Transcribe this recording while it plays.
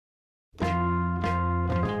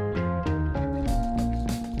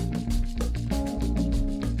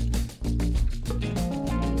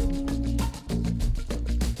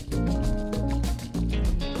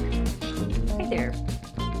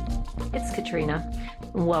Katrina,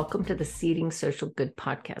 and welcome to the Seeding Social Good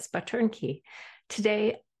podcast by Turnkey.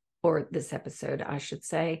 Today, or this episode, I should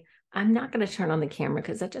say, I'm not going to turn on the camera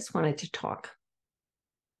because I just wanted to talk.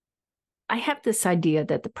 I have this idea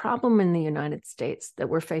that the problem in the United States that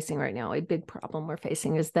we're facing right now, a big problem we're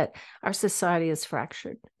facing, is that our society is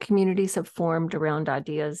fractured. Communities have formed around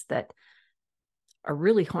ideas that are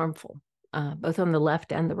really harmful, both on the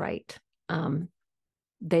left and the right.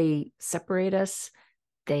 They separate us.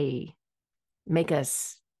 They make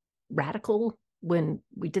us radical when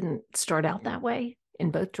we didn't start out that way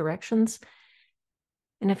in both directions.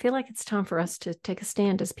 And I feel like it's time for us to take a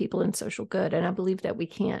stand as people in social good. And I believe that we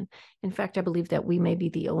can. In fact, I believe that we may be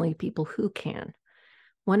the only people who can.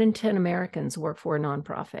 1 in 10 Americans work for a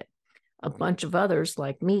nonprofit. A bunch of others,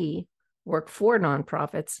 like me, work for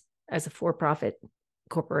nonprofits as a for-profit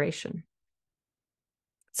corporation.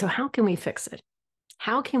 So how can we fix it?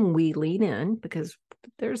 How can we lean in, because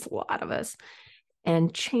there's a lot of us,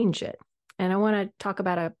 and change it? And I want to talk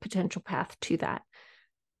about a potential path to that.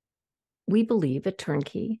 We believe at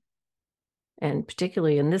Turnkey, and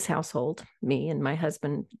particularly in this household, me and my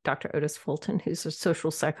husband, Dr. Otis Fulton, who's a social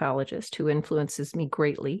psychologist who influences me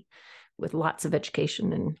greatly with lots of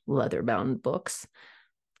education and leather-bound books.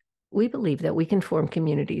 We believe that we can form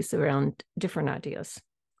communities around different ideas,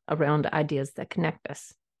 around ideas that connect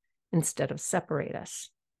us instead of separate us.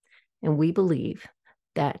 And we believe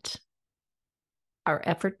that our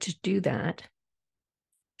effort to do that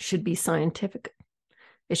should be scientific.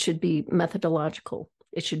 It should be methodological.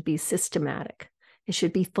 It should be systematic. It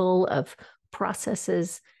should be full of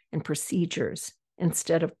processes and procedures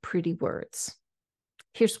instead of pretty words.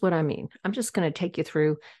 Here's what I mean. I'm just going to take you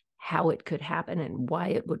through how it could happen and why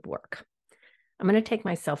it would work. I'm going to take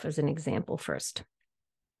myself as an example first.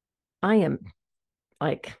 I am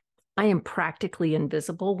practically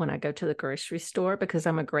invisible when I go to the grocery store because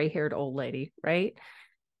I'm a gray-haired old lady, right?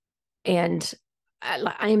 And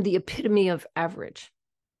I am the epitome of average.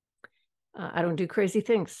 I don't do crazy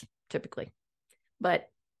things typically. But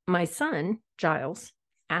my son, Giles,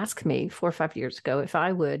 asked me 4 or 5 years ago if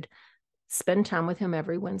I would spend time with him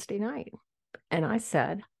every Wednesday night. And I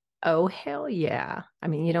said, oh, hell yeah. I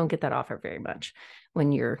mean, you don't get that offer very much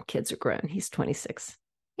when your kids are grown. He's 26.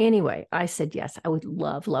 Anyway, I said, yes, I would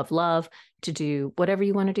love to do whatever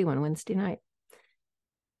you want to do on Wednesday night.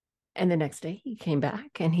 And the next day he came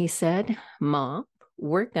back and he said, Mom,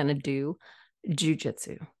 we're going to do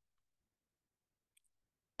jujitsu.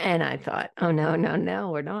 And I thought, oh,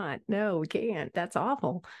 no, we're not. No, we can't. That's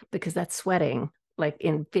awful because that's sweating like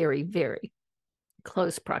in very, very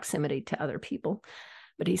close proximity to other people.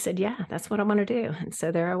 But he said, yeah, that's what I want to do. And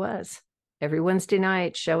so there I was every Wednesday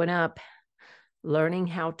night showing up, learning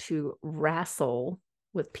how to wrestle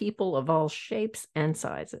with people of all shapes and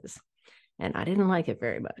sizes. And I didn't like it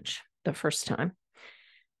very much the first time.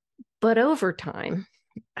 But over time,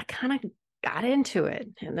 I kind of got into it.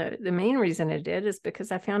 And the main reason I did is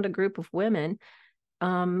because I found a group of women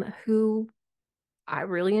who I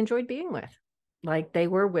really enjoyed being with. Like, they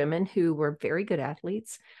were women who were very good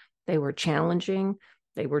athletes. They were challenging.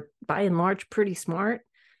 They were, by and large, pretty smart.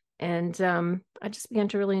 And I just began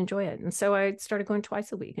to really enjoy it. And so I started going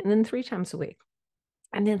twice a week and then 3 times a week.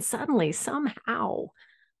 And then suddenly, somehow,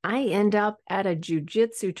 I end up at a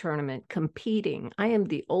jujitsu tournament competing. I am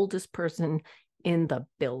the oldest person in the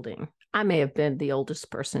building. I may have been the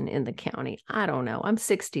oldest person in the county. I don't know. I'm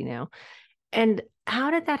 60 now. And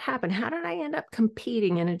how did that happen? How did I end up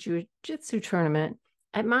competing in a jujitsu tournament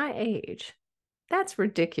at my age? That's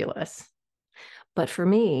ridiculous. But for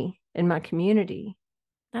me, in my community,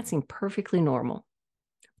 that seemed perfectly normal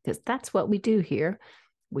because that's what we do here.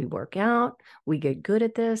 We work out, we get good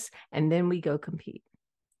at this, and then we go compete,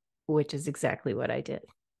 which is exactly what I did.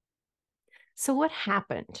 So what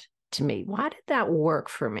happened to me? Why did that work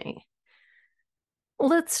for me? Well,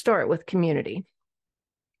 let's start with community.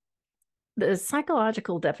 The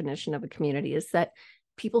psychological definition of a community is that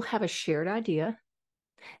people have a shared idea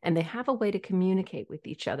and they have a way to communicate with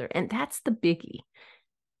each other. And that's the biggie.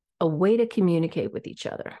 A way to communicate with each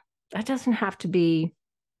other. That doesn't have to be,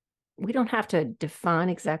 we don't have to define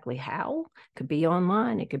exactly how. It could be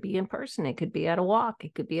online, it could be in person, it could be at a walk,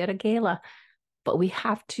 it could be at a gala, but we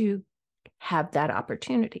have to have that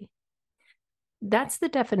opportunity. That's the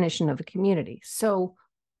definition of a community. So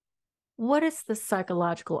what is the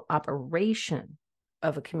psychological operation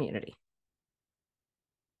of a community?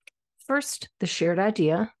 First, the shared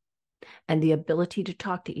idea and the ability to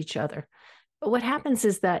talk to each other. But what happens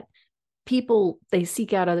is that people, they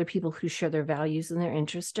seek out other people who share their values and their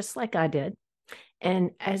interests, just like I did.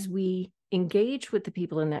 And as we engage with the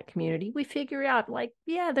people in that community, we figure out like,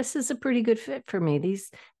 yeah, this is a pretty good fit for me.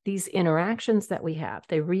 These interactions that we have,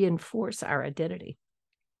 they reinforce our identity.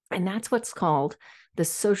 And that's what's called the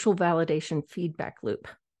social validation feedback loop.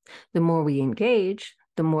 The more we engage,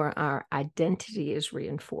 the more our identity is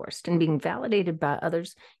reinforced, and being validated by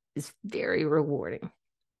others is very rewarding.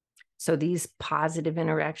 So these positive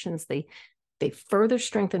interactions, they further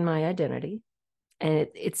strengthen my identity. And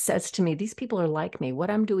it says to me, these people are like me.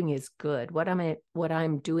 What I'm doing is good. What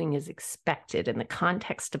I'm doing is expected in the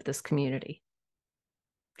context of this community.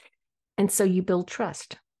 And so you build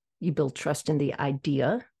trust. You build trust in the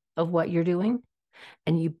idea of what you're doing,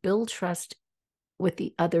 and you build trust with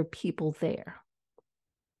the other people there.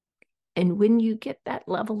 And when you get that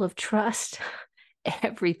level of trust,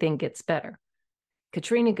 everything gets better.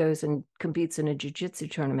 Katrina goes and competes in a jiu-jitsu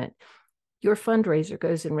tournament. Your fundraiser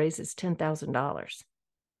goes and raises $10,000.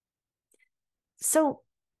 So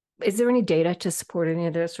is there any data to support any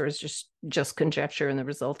of this, or is just conjecture and the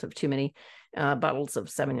result of too many bottles of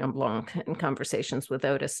Sauvignon Blanc and conversations with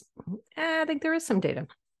Otis? I think there is some data.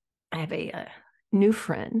 I have a new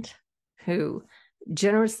friend who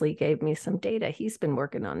generously gave me some data he's been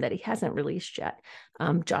working on that he hasn't released yet.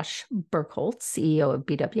 Josh Burkholz, CEO of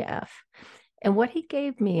BWF. And what he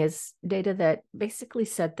gave me is data that basically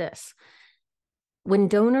said this: when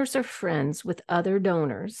donors are friends with other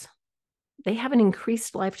donors, they have an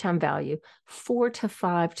increased lifetime value 4 to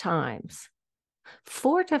 5 times.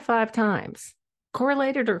 4 to 5 times.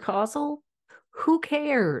 Correlated or causal? Who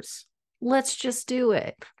cares? Let's just do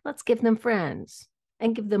it. Let's give them friends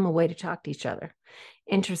and give them a way to talk to each other.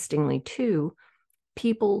 Interestingly, too,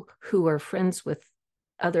 people who are friends with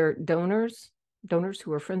other donors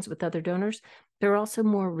who are friends with other donors, they're also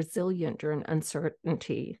more resilient during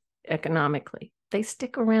uncertainty economically. They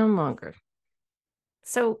stick around longer.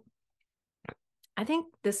 So I think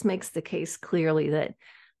this makes the case clearly that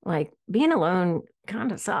like being alone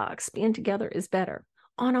kind of sucks. Being together is better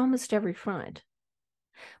on almost every front.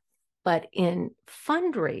 But in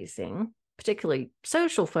fundraising, particularly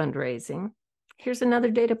social fundraising, here's another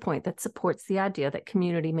data point that supports the idea that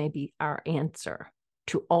community may be our answer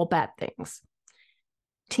to all bad things.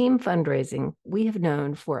 Team fundraising, we have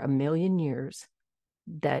known for 1 million years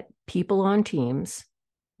that people on teams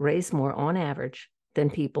raise more on average than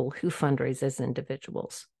people who fundraise as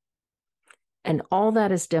individuals. And all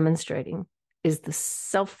that is demonstrating is the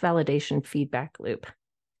self-validation feedback loop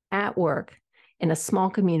at work in a small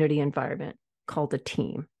community environment called a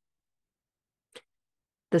team.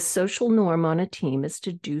 The social norm on a team is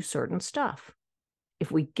to do certain stuff. If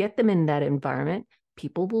we get them in that environment,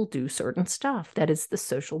 people will do certain stuff. That is the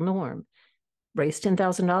social norm. Raise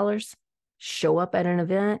 $10,000, show up at an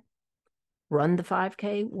event, run the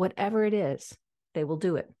 5K, whatever it is, they will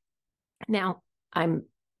do it. Now, I'm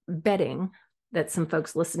betting that some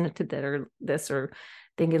folks listening to this are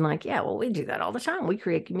thinking like, yeah, well, we do that all the time. We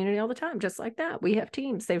create community all the time, just like that. We have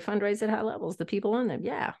teams. They fundraise at high levels. The people on them,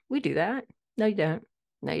 yeah, we do that. No, you don't.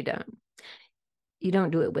 No, you don't. You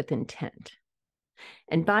don't do it with intent.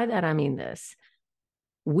 And by that, I mean this.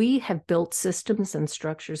 We have built systems and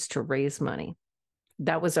structures to raise money.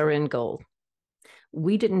 That was our end goal.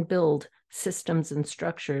 We didn't build systems and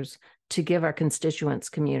structures to give our constituents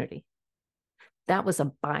community. That was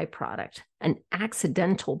a byproduct, an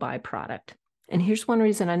accidental byproduct. And here's one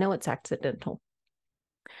reason I know it's accidental.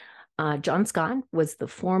 John Scott was the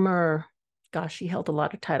former, he held a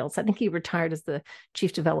lot of titles. I think he retired as the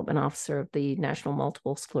Chief Development Officer of the National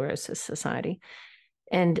Multiple Sclerosis Society.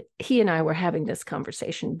 And he and I were having this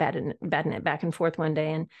conversation, batting it back and forth one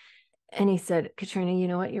day. And he said, Katrina, you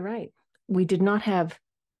know what? You're right. We did not have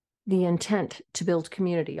the intent to build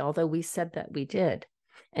community, although we said that we did.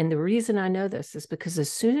 And the reason I know this is because as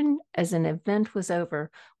soon as an event was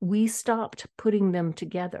over, we stopped putting them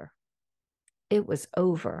together. It was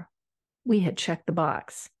over. We had checked the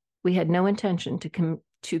box. We had no intention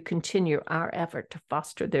to continue our effort to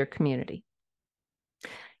foster their community.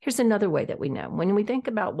 Here's another way that we know. When we think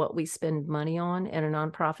about what we spend money on in a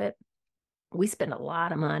nonprofit, we spend a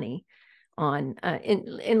lot of money on,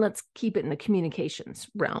 and let's keep it in the communications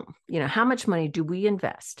realm. You know, how much money do we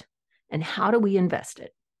invest and how do we invest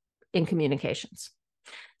it in communications?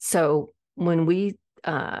 So when we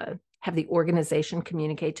have the organization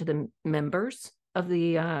communicate to the members of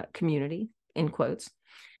the community, in quotes,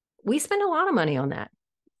 we spend a lot of money on that.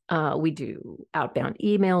 We do outbound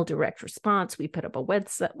email, direct response. We put up a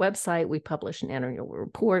website. We publish an annual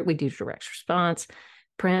report. We do direct response,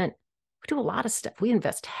 print. We do a lot of stuff. We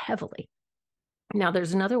invest heavily. Now,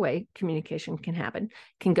 there's another way communication can happen,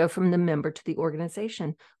 can go from the member to the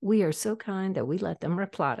organization. We are so kind that we let them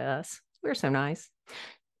reply to us. We're so nice.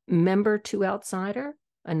 Member to outsider,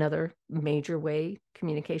 another major way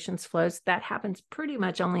communications flows. That happens pretty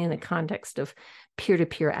much only in the context of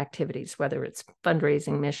peer-to-peer activities, whether it's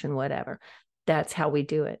fundraising, mission, whatever. That's how we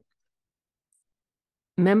do it.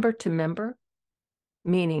 Member to member,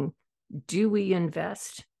 meaning, do we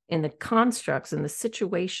invest in the constructs and the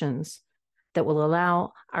situations that will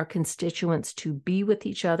allow our constituents to be with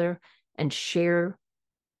each other and share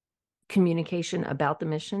communication about the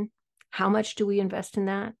mission? How much do we invest in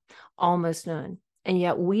that? Almost none. And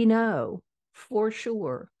yet we know for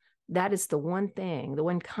sure that is the one thing, the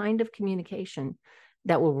one kind of communication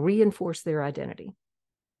that will reinforce their identity,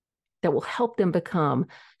 that will help them become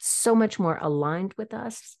so much more aligned with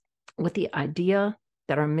us, with the idea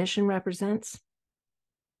that our mission represents,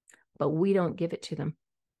 but we don't give it to them.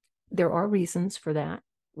 There are reasons for that,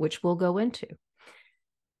 which we'll go into.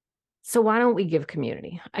 So why don't we give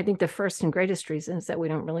community? I think the first and greatest reason is that we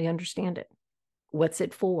don't really understand it. What's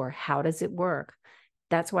it for? How does it work?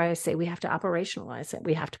 That's why I say we have to operationalize it.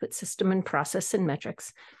 We have to put system and process and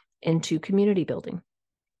metrics into community building.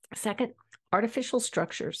 Second, artificial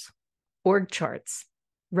structures, org charts,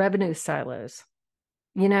 revenue silos.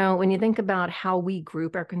 You know, when you think about how we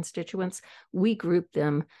group our constituents, we group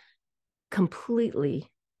them completely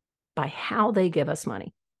by how they give us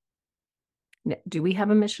money. Do we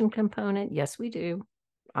have a mission component? Yes, we do.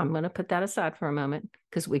 I'm going to put that aside for a moment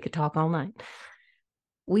because we could talk all night.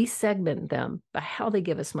 We segment them by how they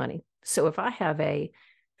give us money. So if I have a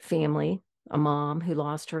family, a mom who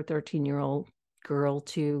lost her 13-year-old girl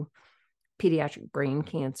to pediatric brain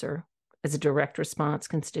cancer as a direct response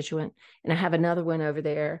constituent, and I have another one over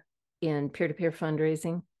there in peer-to-peer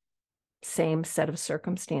fundraising, same set of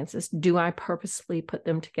circumstances, do I purposely put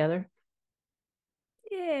them together?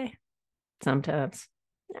 Yeah. Sometimes,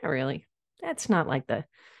 not really. That's not like the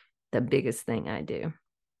biggest thing I do.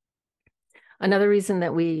 Another reason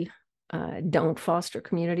that we don't foster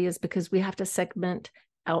community is because we have to segment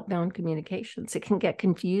outbound communications. It can get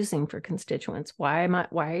confusing for constituents. Why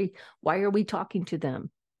are we talking to them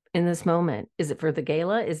in this moment? Is it for the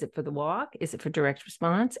gala? Is it for the walk? Is it for direct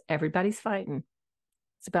response? Everybody's fighting.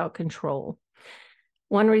 It's about control.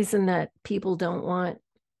 One reason that people don't want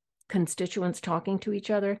constituents talking to each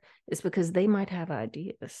other is because they might have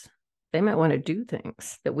ideas. They might want to do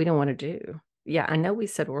things that we don't want to do. Yeah, I know we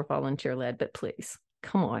said we're volunteer-led, but please,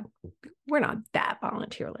 come on. We're not that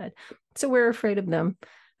volunteer-led. So we're afraid of them,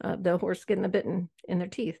 the horse getting the bit in their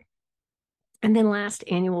teeth. And then last,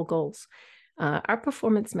 annual goals. Our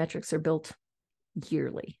performance metrics are built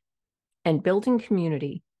yearly, and building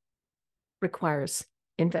community requires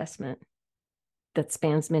investment that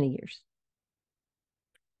spans many years.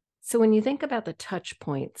 So when you think about the touch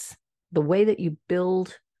points, the way that you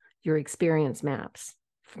build your experience maps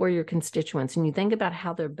for your constituents, and you think about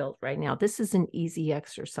how they're built right now, this is an easy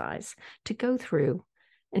exercise to go through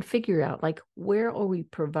and figure out, like, where are we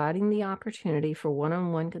providing the opportunity for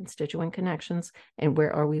one-on-one constituent connections and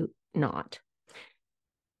where are we not?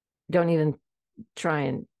 Don't even try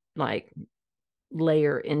and like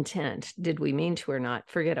layer intent. Did we mean to or not?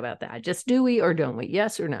 Forget about that. Just do we or don't we?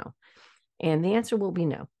 Yes or no? And the answer will be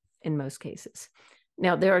no in most cases.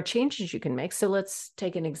 Now, there are changes you can make. So let's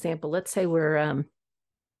take an example. Let's say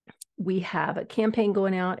we have a campaign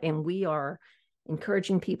going out and we are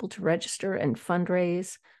encouraging people to register and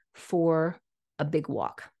fundraise for a big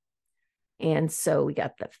walk. And so we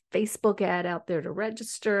got the Facebook ad out there to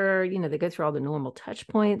register. You know, they go through all the normal touch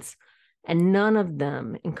points, and none of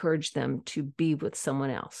them encourage them to be with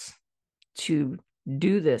someone else, to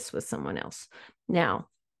do this with someone else. Now,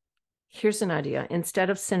 here's an idea. Instead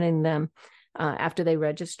of sending them, after they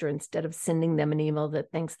register, instead of sending them an email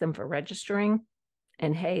that thanks them for registering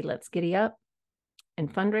and, hey, let's giddy up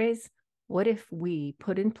and fundraise, what if we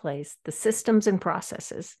put in place the systems and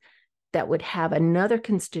processes that would have another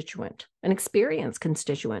constituent, an experienced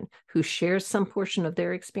constituent who shares some portion of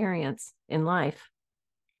their experience in life,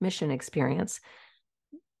 mission experience,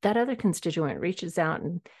 that other constituent reaches out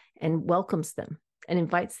and welcomes them and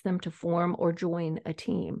invites them to form or join a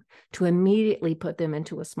team to immediately put them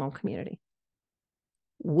into a small community.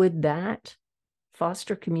 Would that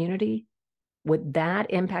foster community? Would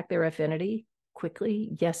that impact their affinity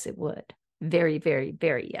quickly? Yes, it would. Very, very,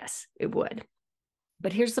 very yes, it would.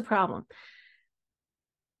 But here's the problem.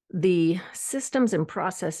 The systems and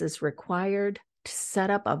processes required to set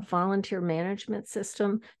up a volunteer management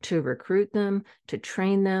system, to recruit them, to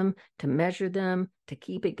train them, to measure them, to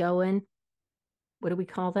keep it going. What do we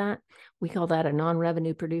call that? We call that a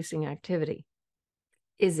non-revenue producing activity.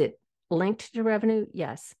 Is it linked to revenue?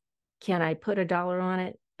 Yes. Can I put a dollar on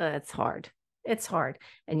it? It's hard. It's hard.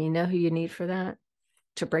 And you know who you need for that?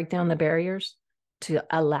 To break down the barriers? to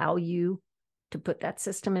allow you to put that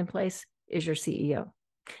system in place is your CEO.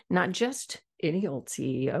 Not just any old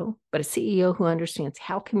CEO, but a CEO who understands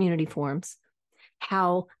how community forms,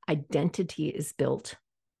 how identity is built,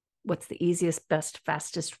 what's the easiest, best,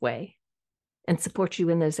 fastest way, and support you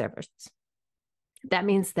in those efforts. That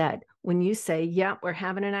means that when you say, yeah, we're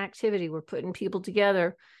having an activity, we're putting people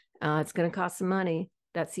together, it's going to cost some money,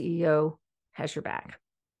 that CEO has your back.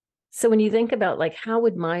 So when you think about like, how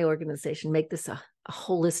would my organization make this a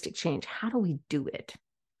holistic change? How do we do it?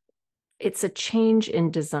 It's a change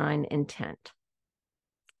in design intent.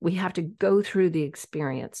 We have to go through the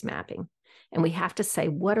experience mapping and we have to say,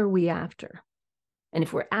 what are we after? And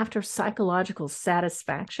if we're after psychological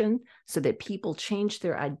satisfaction so that people change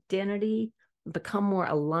their identity, become more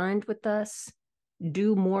aligned with us,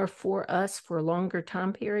 do more for us for longer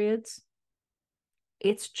time periods,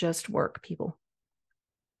 it's just work, people.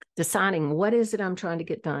 Deciding what is it I'm trying to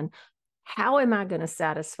get done? How am I going to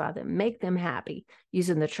satisfy them, make them happy,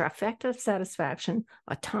 using the trifecta of satisfaction,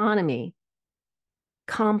 autonomy,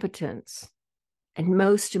 competence, and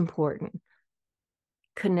most important,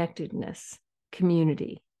 connectedness,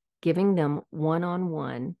 community, giving them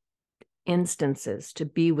one-on-one instances to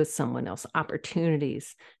be with someone else,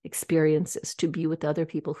 opportunities, experiences to be with other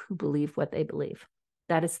people who believe what they believe.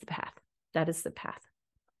 That is the path. That is the path.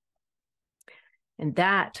 And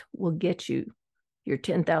that will get you your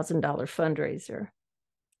 $10,000 fundraiser,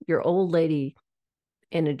 your old lady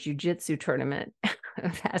in a jiu-jitsu tournament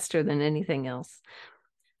faster than anything else.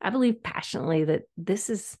 I believe passionately that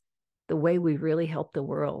this is the way we really help the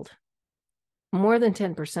world. More than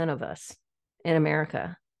 10% of us in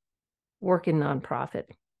America work in nonprofit.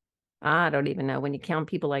 I don't even know, when you count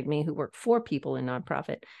people like me who work for people in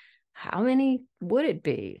nonprofit, how many would it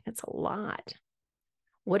be? It's a lot.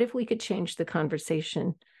 What if we could change the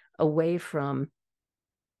conversation away from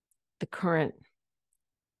the current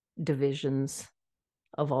divisions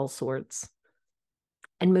of all sorts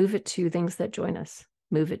and move it to things that join us?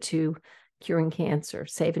 Move it to curing cancer,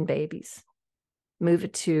 saving babies. Move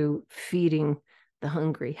it to feeding the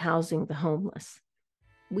hungry, housing the homeless.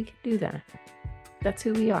 We can do that. That's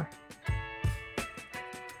who we are.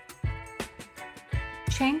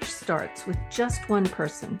 Change starts with just one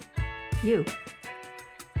person, you.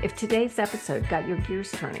 If today's episode got your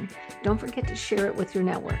gears turning, don't forget to share it with your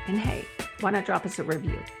network. And hey, why not drop us a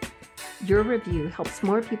review? Your review helps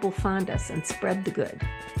more people find us and spread the good.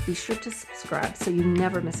 Be sure to subscribe so you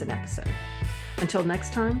never miss an episode. Until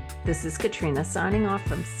next time, this is Katrina signing off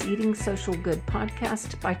from Seeding Social Good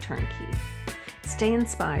podcast by Turnkey. Stay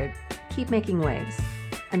inspired, keep making waves,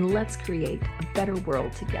 and let's create a better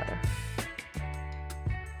world together.